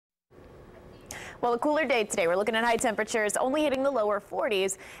Well, a cooler day today. We're looking at high temperatures only hitting the lower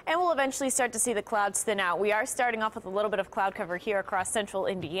 40s, and we'll eventually start to see the clouds thin out. We are starting off with a little bit of cloud cover here across central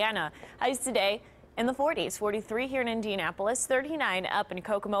Indiana. Highs today in the 40s, 43 here in Indianapolis, 39 up in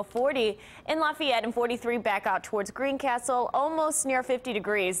Kokomo, 40 in Lafayette, and 43 back out towards Greencastle, almost near 50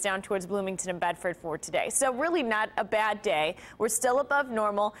 degrees down towards Bloomington and Bedford for today. So really not a bad day. We're still above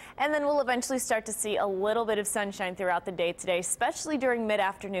normal, and then we'll eventually start to see a little bit of sunshine throughout the day today, especially during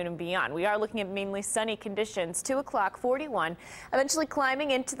mid-afternoon and beyond. We are looking at mainly sunny conditions. 2 o'clock, 41, eventually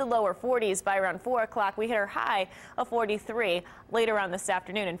climbing into the lower 40s by around 4 o'clock. We hit our high of 43 later on this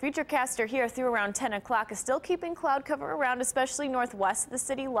afternoon. And Futurecaster here through around 10 o'clock is still keeping cloud cover around, especially northwest of the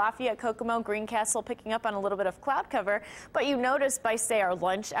city. Lafayette, Kokomo, Greencastle picking up on a little bit of cloud cover. But you notice by, say, our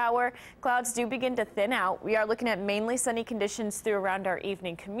lunch hour, clouds do begin to thin out. We are looking at mainly sunny conditions through around our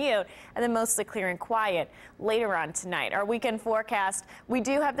evening commute, and then mostly clear and quiet later on tonight. Our weekend forecast, we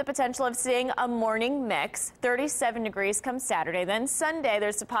do have the potential of seeing a morning mix. 37 degrees come Saturday. Then Sunday,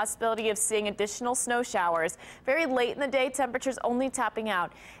 there's the possibility of seeing additional snow showers. Very late in the day, temperatures only topping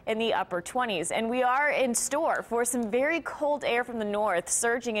out in the upper 20s. And we are in store for some very cold air from the north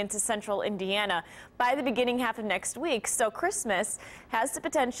surging into central Indiana by the beginning half of next week. So Christmas has the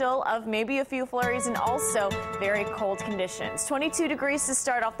potential of maybe a few flurries and also very cold conditions. 22 degrees to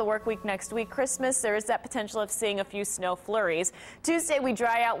start off the work week next week. Christmas, there is that potential of seeing a few snow flurries. Tuesday, we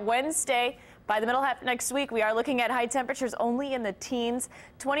dry out. Wednesday, by the middle half of next week, we are looking at high temperatures only in the teens,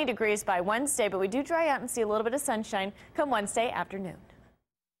 20 degrees by Wednesday, but we do dry out and see a little bit of sunshine come Wednesday afternoon.